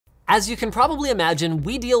As you can probably imagine,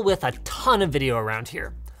 we deal with a ton of video around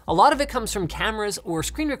here. A lot of it comes from cameras or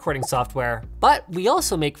screen recording software, but we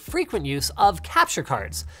also make frequent use of capture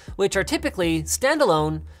cards, which are typically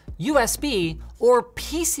standalone, USB, or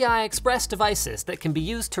PCI Express devices that can be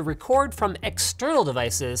used to record from external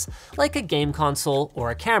devices like a game console or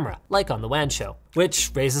a camera, like on the WAN show.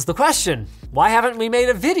 Which raises the question, why haven't we made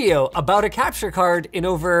a video about a capture card in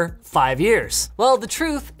over 5 years? Well, the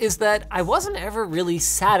truth is that I wasn't ever really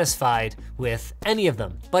satisfied with any of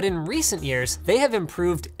them, but in recent years, they have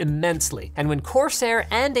improved immensely. And when Corsair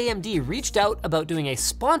and AMD reached out about doing a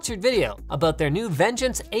sponsored video about their new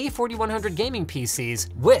Vengeance A4100 gaming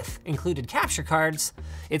PCs with included capture cards,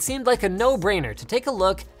 it seemed like a no-brainer to take a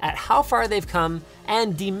look at how far they've come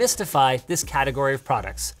and demystify this category of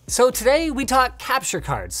products. So today we talk capture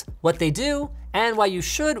cards, what they do, and why you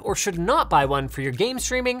should or should not buy one for your game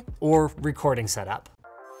streaming or recording setup.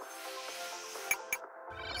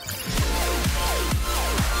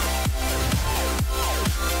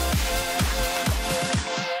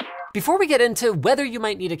 Before we get into whether you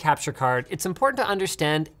might need a capture card, it's important to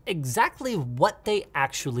understand exactly what they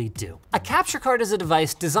actually do. A capture card is a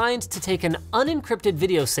device designed to take an unencrypted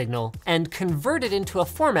video signal and convert it into a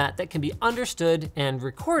format that can be understood and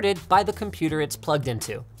recorded by the computer it's plugged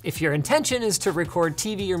into. If your intention is to record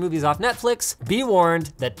TV or movies off Netflix, be warned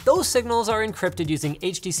that those signals are encrypted using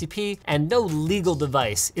HDCP and no legal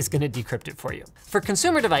device is gonna decrypt it for you. For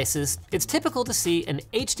consumer devices, it's typical to see an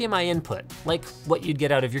HDMI input, like what you'd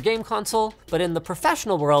get out of your game console, but in the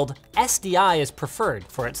professional world, SDI is preferred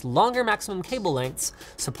for its longer maximum cable lengths,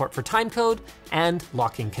 support for timecode, and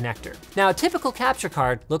locking connector. Now, a typical capture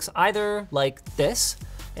card looks either like this,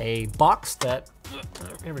 a box that,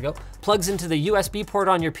 here we go, plugs into the USB port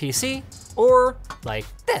on your PC, or like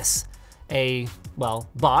this, a, well,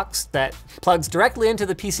 box that plugs directly into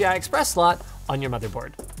the PCI Express slot on your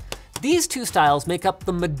motherboard. These two styles make up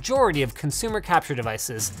the majority of consumer capture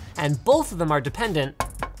devices, and both of them are dependent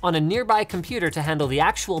on a nearby computer to handle the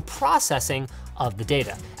actual processing of the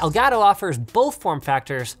data. Elgato offers both form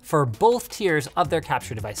factors for both tiers of their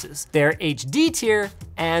capture devices, their HD tier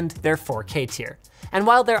and their 4K tier. And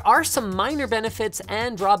while there are some minor benefits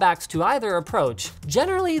and drawbacks to either approach,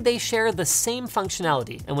 generally they share the same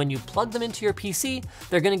functionality, and when you plug them into your PC,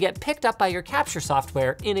 they're gonna get picked up by your capture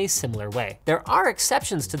software in a similar way. There are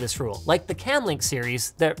exceptions to this rule, like the CamLink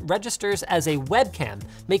series that registers as a webcam,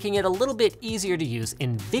 making it a little bit easier to use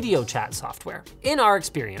in video chat software. In our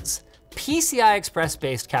experience, PCI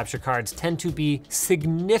Express-based capture cards tend to be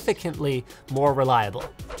significantly more reliable,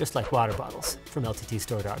 just like water bottles from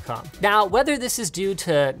lttstore.com. Now, whether this is due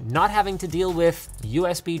to not having to deal with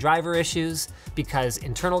USB driver issues because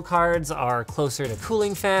internal cards are closer to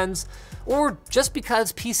cooling fans, or just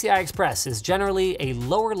because PCI Express is generally a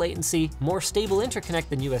lower latency, more stable interconnect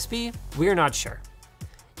than USB, we're not sure.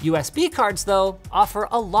 USB cards, though, offer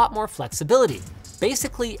a lot more flexibility.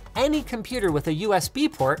 Basically, any computer with a USB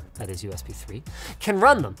port, that is USB 3, can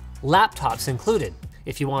run them, laptops included.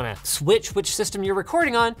 If you wanna switch which system you're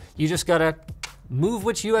recording on, you just gotta move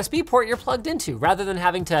which USB port you're plugged into, rather than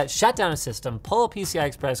having to shut down a system, pull a PCI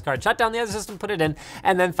Express card, shut down the other system, put it in,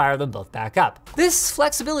 and then fire them both back up. This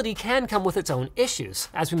flexibility can come with its own issues,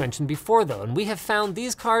 as we mentioned before though, and we have found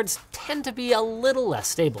these cards tend to be a little less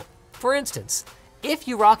stable. For instance, if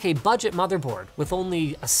you rock a budget motherboard with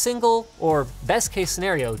only a single, or best case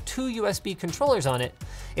scenario, 2 USB controllers on it,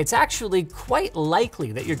 it's actually quite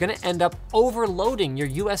likely that you're gonna end up overloading your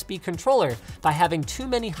USB controller by having too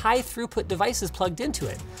many high throughput devices plugged into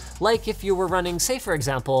it. Like if you were running, say for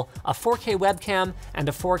example, a 4K webcam and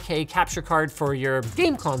a 4K capture card for your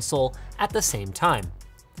game console at the same time.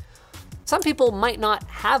 Some people might not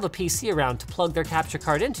have a PC around to plug their capture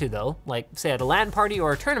card into though, like say at a LAN party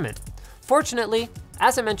or a tournament. Fortunately,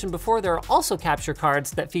 as I mentioned before, there are also capture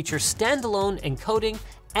cards that feature standalone encoding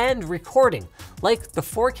and recording, like the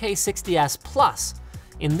 4K 60S Plus.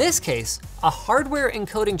 In this case, a hardware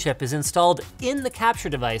encoding chip is installed in the capture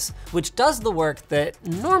device, which does the work that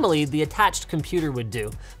normally the attached computer would do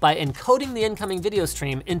by encoding the incoming video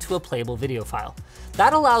stream into a playable video file.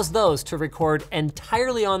 That allows those to record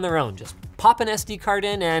entirely on their own. Just pop an SD card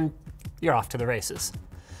in and you're off to the races.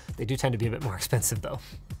 They do tend to be a bit more expensive though.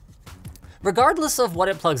 Regardless of what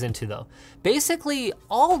it plugs into though, basically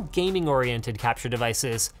all gaming-oriented capture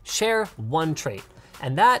devices share one trait,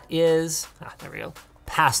 and that is, there we go,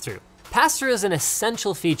 pass-through. Pass-through is an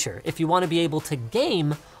essential feature if you want to be able to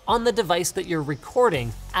game on the device that you're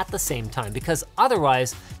recording at the same time, because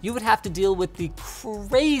otherwise you would have to deal with the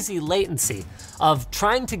crazy latency of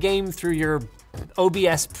trying to game through your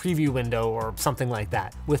OBS preview window or something like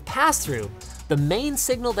that. With pass-through, the main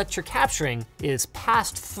signal that you're capturing is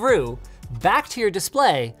passed through back to your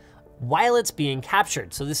display while it's being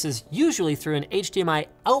captured. So this is usually through an HDMI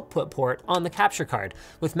output port on the capture card,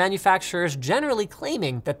 with manufacturers generally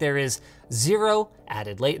claiming that there is 0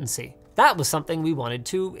 added latency. That was something we wanted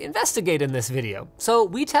to investigate in this video. So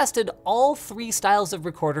we tested all 3 styles of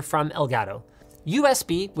recorder from Elgato: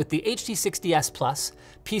 USB with the HD60S Plus,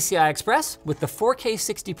 PCI Express with the 4K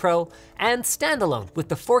 60 Pro, and standalone with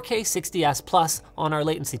the 4K 60S Plus on our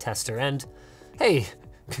latency tester. And hey,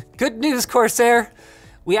 good news, Corsair!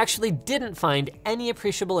 We actually didn't find any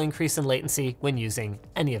appreciable increase in latency when using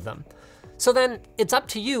any of them. So then it's up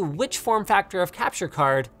to you which form factor of capture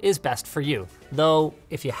card is best for you. Though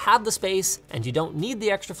if you have the space and you don't need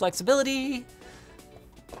the extra flexibility,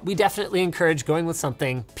 we definitely encourage going with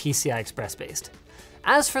something PCI Express based.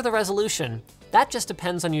 As for the resolution, that just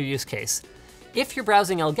depends on your use case. If you're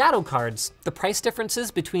browsing Elgato cards, the price differences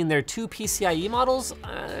between their 2 PCIe models,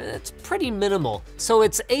 it's pretty minimal. So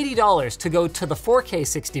it's $80 to go to the 4K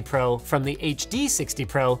 60 Pro from the HD 60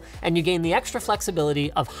 Pro, and you gain the extra flexibility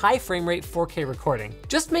of high frame rate 4K recording.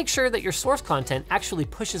 Just make sure that your source content actually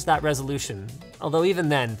pushes that resolution. Although even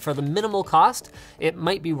then, for the minimal cost, it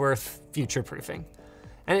might be worth future-proofing.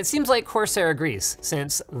 And it seems like Corsair agrees,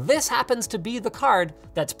 since this happens to be the card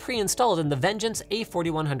that's pre-installed in the Vengeance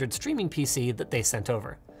A4100 streaming PC that they sent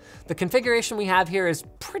over. The configuration we have here is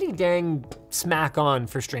pretty dang smack on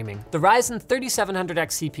for streaming. The Ryzen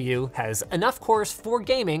 3700X CPU has enough cores for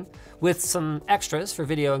gaming, with some extras for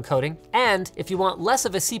video encoding. And if you want less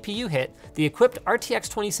of a CPU hit, the equipped RTX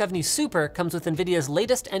 2070 Super comes with NVIDIA's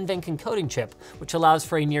latest NVENC encoding chip, which allows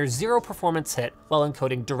for a near 0 performance hit while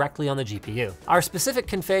encoding directly on the GPU. Our specific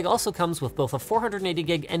config also comes with both a 480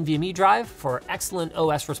 gig NVMe drive for excellent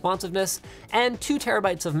OS responsiveness, and 2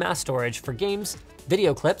 terabytes of mass storage for games,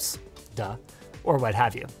 video clips, or what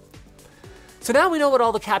have you. So now we know what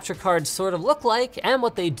all the capture cards sort of look like and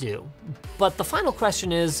what they do. But the final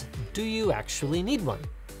question is, do you actually need one?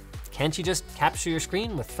 Can't you just capture your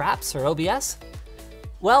screen with Fraps or OBS?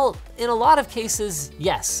 Well, in a lot of cases,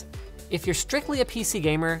 yes. If you're strictly a PC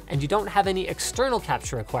gamer and you don't have any external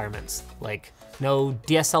capture requirements, like no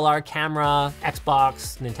DSLR camera,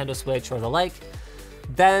 Xbox, Nintendo Switch, or the like,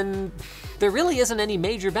 then there really isn't any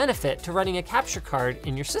major benefit to running a capture card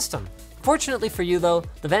in your system. Fortunately for you though,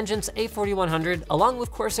 the Vengeance A4100, along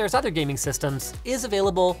with Corsair's other gaming systems, is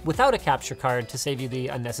available without a capture card to save you the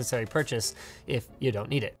unnecessary purchase if you don't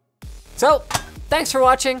need it. So, thanks for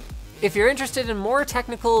watching. If you're interested in more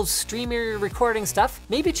technical streamer recording stuff,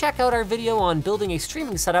 maybe check out our video on building a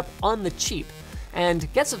streaming setup on the cheap.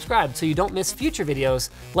 And get subscribed so you don't miss future videos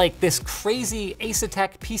like this crazy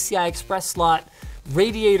Asetek PCI Express slot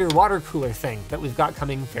radiator water cooler thing that we've got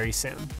coming very soon.